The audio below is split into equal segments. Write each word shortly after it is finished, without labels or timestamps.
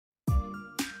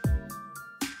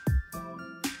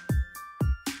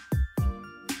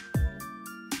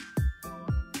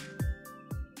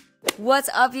What's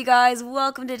up, you guys?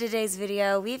 Welcome to today's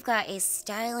video. We've got a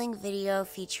styling video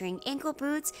featuring ankle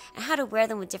boots and how to wear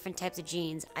them with different types of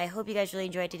jeans. I hope you guys really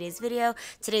enjoyed today's video.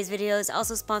 Today's video is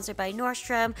also sponsored by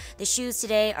Nordstrom. The shoes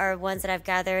today are ones that I've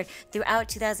gathered throughout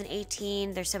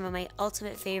 2018. They're some of my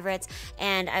ultimate favorites,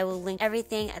 and I will link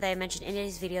everything that I mentioned in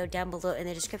today's video down below in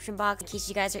the description box in case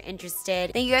you guys are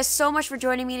interested. Thank you guys so much for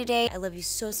joining me today. I love you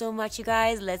so much, you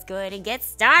guys. Let's go ahead and get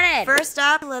started. First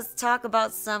up, let's talk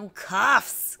about some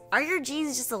cuffs. Are your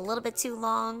jeans just a little bit too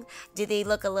long? Do they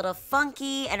look a little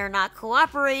funky and are not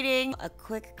cooperating? A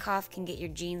quick cuff can get your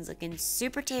jeans looking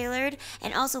super tailored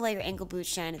and also let your ankle boots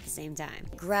shine at the same time.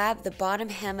 Grab the bottom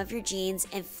hem of your jeans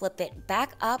and flip it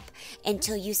back up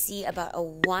until you see about a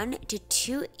 1 to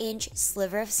 2 inch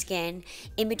sliver of skin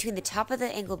in between the top of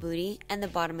the ankle bootie and the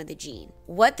bottom of the jean.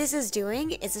 What this is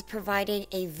doing is it's providing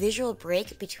a visual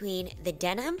break between the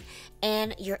denim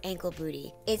and your ankle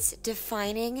bootie. It's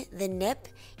defining the nip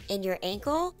in your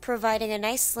ankle, providing a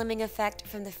nice slimming effect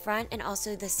from the front and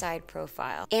also the side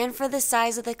profile. And for the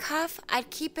size of the cuff, I'd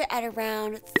keep it at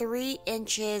around 3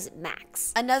 inches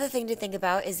max. Another thing to think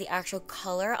about is the actual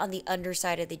color on the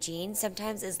underside of the jean.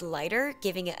 Sometimes is lighter,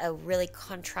 giving it a really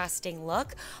contrasting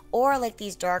look, or like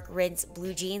these dark rinse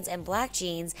blue jeans and black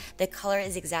jeans, the color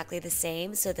is exactly the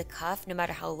same, so the cuff, no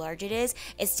matter how large it is,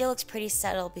 it still looks pretty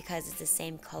subtle because it's the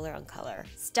same color on color.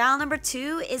 Style number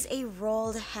 2 is a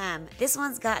rolled hem. This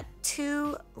one's got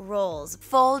 2 rolls.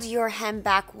 Fold your hem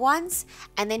back once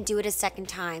and then do it a second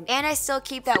time. And I still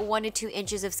keep that 1 to 2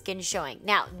 inches of skin showing.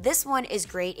 Now, this one is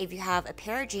great if you have a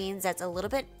pair of jeans that's a little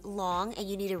bit long and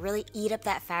you need to really eat up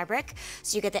that fabric,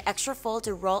 so you get the extra fold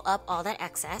to roll up all that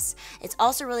excess. It's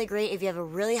also really great if you have a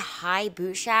really high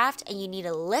boot shaft and you need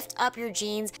to lift up your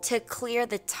jeans to clear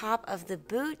the top of the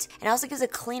boot. It also gives a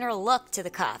cleaner look to the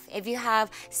cuff. If you have,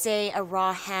 say, a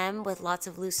raw hem with lots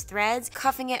of loose threads,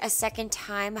 cuffing it a second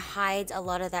time hides a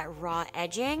lot of that raw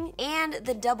edging, and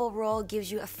the double roll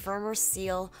gives you a firmer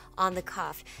seal on the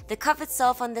cuff. The cuff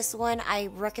itself on this one, I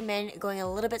recommend going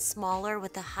a little bit smaller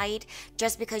with the height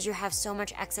just because you have so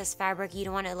much excess fabric. You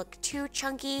don't want to look too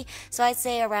chunky, so I'd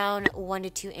say around 1 to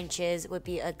 2 inches would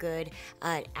be a good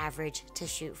average to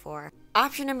shoot for.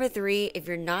 Option number 3, if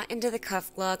you're not into the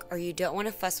cuff look or you don't want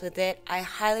to fuss with it, I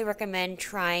highly recommend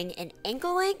trying an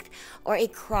ankle length or a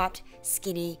cropped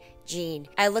skinny jean.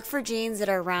 I look for jeans that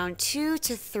are around 2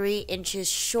 to 3 inches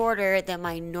shorter than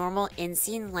my normal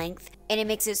inseam length, and it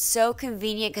makes it so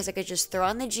convenient because I could just throw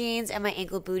on the jeans and my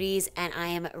ankle booties and I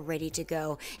am ready to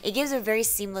go. It gives a very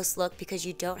seamless look because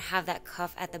you don't have that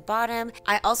cuff at the bottom.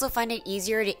 I also find it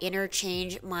easier to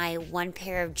interchange my one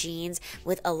pair of jeans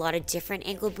with a lot of different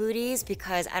ankle booties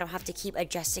because I don't have to keep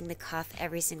adjusting the cuff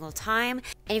every single time.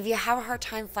 And if you have a hard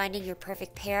time finding your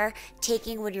perfect pair,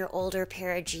 taking one of your older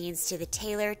pair of jeans to the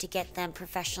tailor to get them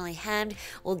professionally hemmed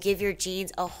will give your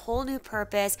jeans a whole new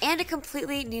purpose and a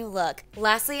completely new look.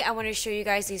 Lastly, I want to show you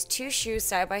guys these 2 shoes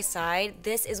side by side.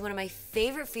 This is one of my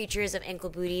favorite features of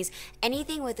ankle booties.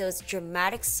 Anything with those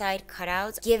dramatic side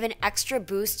cutouts give an extra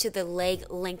boost to the leg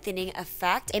lengthening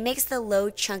effect. It makes the low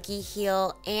chunky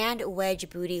heel and wedge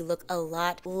booty look a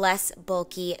lot less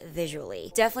bulky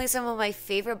visually. Definitely some of my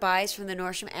favorite buys from the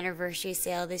Nordstrom anniversary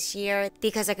sale this year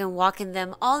because I can walk in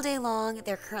them all day long.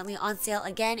 They're currently on sale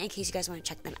again in case you guys want to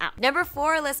check them out. Number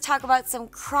 4, let's talk about some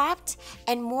cropped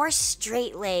and more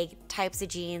straight leg types of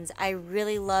jeans. I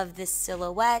really love this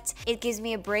silhouette. It gives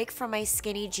me a break from my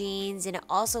skinny jeans, and it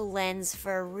also lends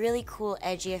for a really cool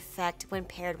edgy effect when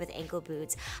paired with ankle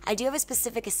boots. I do have a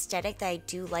specific aesthetic that I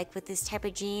do like with this type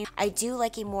of jean. I do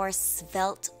like a more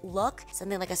svelte look,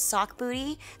 something like a sock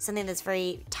bootie, something that's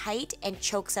very tight and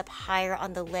chokes up higher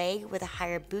on the leg with a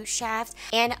higher boot shaft.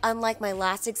 And unlike my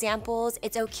last examples,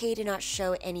 it's okay to not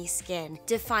show any skin.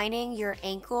 Defining your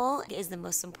ankle is the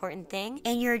most important thing,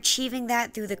 and you're achieving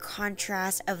that through the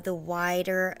contrast of the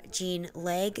wider jean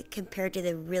leg compared to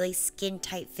the really skin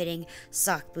tight fitting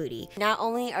sock bootie. Not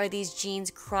only are these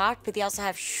jeans cropped, but they also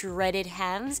have shredded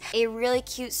hems, a really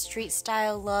cute street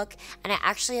style look, and I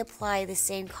actually apply the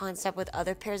same concept with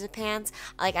other pairs of pants.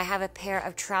 Like I have a pair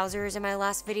of trousers in my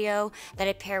last video that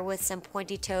I pair with some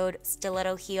pointy toed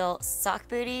stiletto heel sock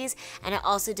booties, and I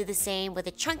also did the same with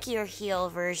a chunkier heel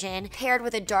version paired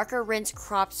with a darker rinse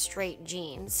cropped straight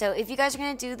jean. So if you guys are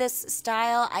gonna do this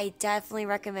style, I definitely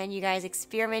recommend you guys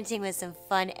experimenting with some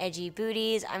fun edgy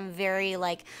booties. I'm very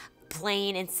like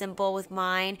plain and simple with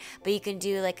mine, but you can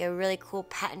do like a really cool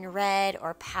patent red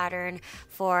or pattern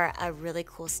for a really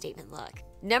cool statement look.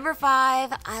 Number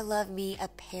 5, I love me a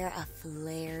pair of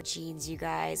flare jeans, you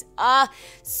guys.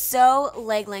 So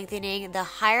leg lengthening. The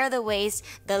higher the waist,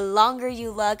 the longer you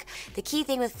look. The key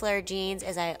thing with flare jeans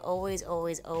is I always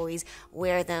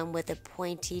wear them with a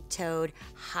pointy-toed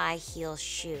high heel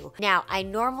shoe. Now, I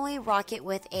normally rock it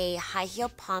with a high heel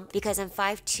pump because I'm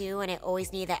 5'2" and I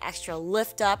always need that extra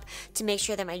lift up to make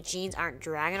sure that my jeans aren't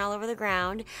dragging all over the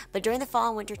ground. But during the fall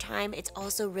and winter time, it's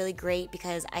also really great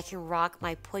because I can rock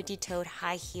my pointy-toed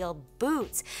high heel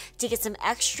boots to get some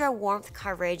extra warmth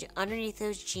coverage underneath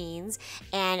those jeans,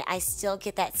 and I still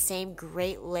get that same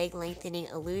great leg lengthening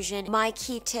illusion. My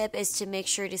key tip is to make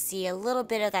sure to see a little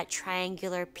bit of that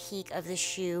triangular peak of the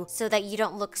shoe so that you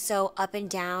don't look so up and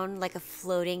down like a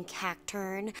floating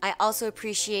cacturn. I also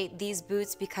appreciate these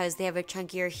boots because they have a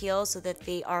chunkier heel so that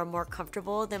they are more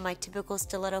comfortable than my typical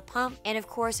stiletto pump. And of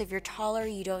course, if you're taller,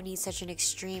 you don't need such an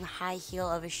extreme high heel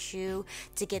of a shoe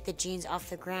to get the jeans off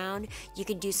the ground. You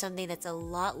can do something that's a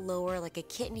lot lower, like a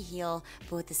kitten heel,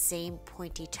 but with the same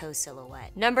pointy toe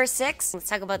silhouette. Number 6, let's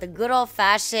talk about the good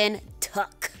old-fashioned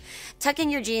tuck.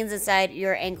 Tucking your jeans inside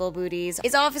your ankle booties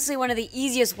is obviously one of the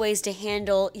easiest ways to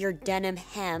handle your denim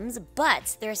hems,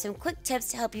 but there are some quick tips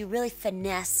to help you really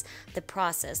finesse the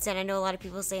process. And I know a lot of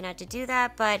people say not to do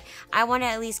that, but I want to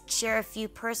at least share a few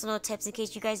personal tips in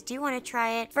case you guys do want to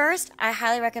try it. First, I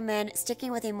highly recommend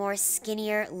sticking with a more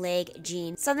skinnier leg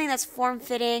jean, something that's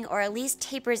form-fitting or at least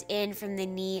tapers in from the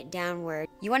knee downward.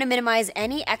 You want to minimize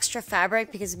any extra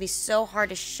fabric because it'd be so hard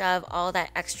to shove all that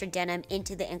extra denim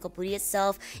into the ankle booty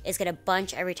itself. It's gonna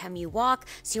bunch every time you walk,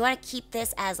 so you want to keep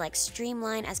this as like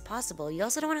streamlined as possible. You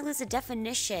also don't want to lose the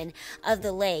definition of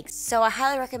the legs, so I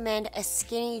highly recommend a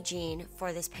skinny jean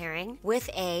for this pairing with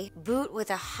a boot with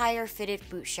a higher fitted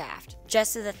boot shaft,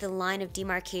 just so that the line of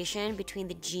demarcation between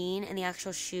the jean and the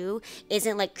actual shoe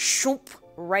isn't like shoop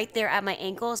right there at my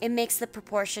ankles. It makes the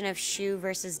proportion of shoe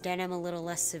versus denim a little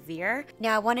less severe.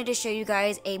 Now, I wanted to show you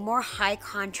guys a more high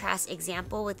contrast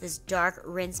example with this dark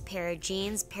rinse pair of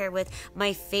jeans paired with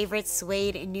my favorite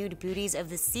suede nude booties of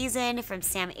the season from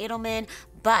Sam Edelman.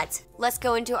 But let's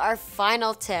go into our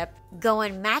final tip.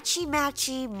 Going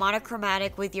matchy-matchy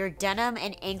monochromatic with your denim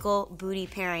and ankle booty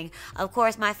pairing. Of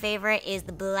course, my favorite is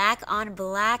the black on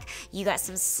black. You got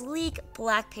some sleek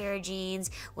black pair of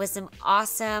jeans with some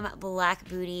awesome black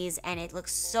booties, and it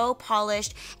looks so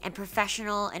polished and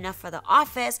professional enough for the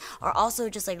office, or also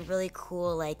just like really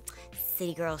cool, like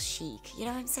city girl chic. You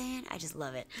know what I'm saying? I just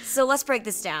love it. So let's break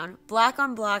this down. Black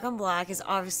on black on black is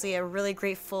obviously a really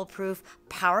great foolproof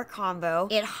power combo.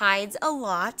 It hides a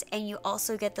lot, and you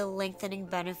also get the lengthening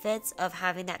benefits of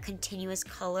having that continuous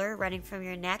color running from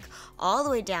your neck all the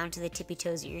way down to the tippy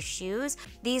toes of your shoes.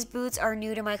 These boots are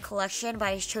new to my collection, but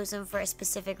I chose them for a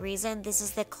specific reason. This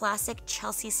is the classic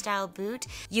Chelsea style boot.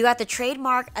 You got the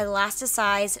trademark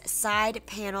elasticized side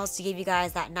panels to give you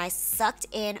guys that nice sucked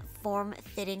in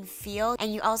form-fitting feel,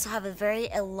 and you also have a very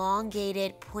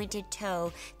elongated pointed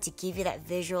toe to give you that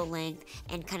visual length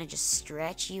and kind of just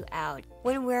stretch you out.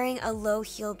 When wearing a low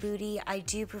heel bootie, I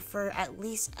do prefer at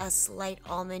least a slight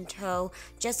almond toe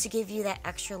just to give you that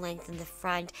extra length in the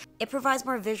front. It provides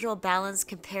more visual balance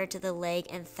compared to the leg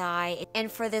and thigh.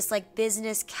 And for this like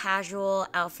business casual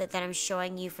outfit that I'm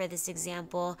showing you for this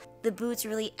example, the boots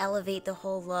really elevate the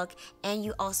whole look, and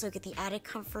you also get the added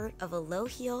comfort of a low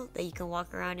heel that you can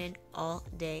walk around in all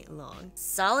day long.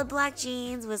 Solid black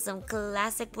jeans with some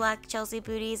classic black Chelsea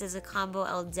booties is a combo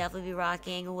I'll definitely be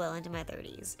rocking well into my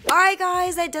 30s. Alright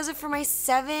guys, that does it for my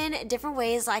 7 different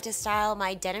ways I like to style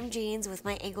my denim jeans with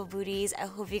my ankle booties. I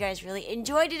hope you guys really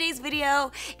enjoyed today's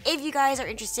video. If you guys are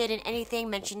interested in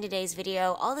anything mentioned in today's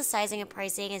video, all the sizing and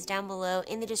pricing is down below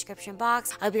in the description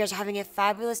box. I hope you guys are having a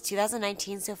fabulous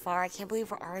 2019 so far. I can't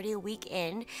believe we're already a week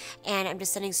in, and I'm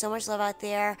just sending so much love out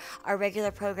there. Our regular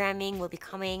programming will be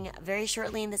coming very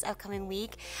shortly in this upcoming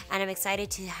week, and I'm excited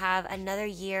to have another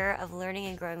year of learning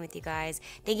and growing with you guys.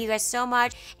 Thank you guys so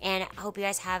much, and I hope you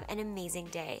guys have an amazing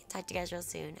day. Talk to you guys real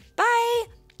soon. Bye!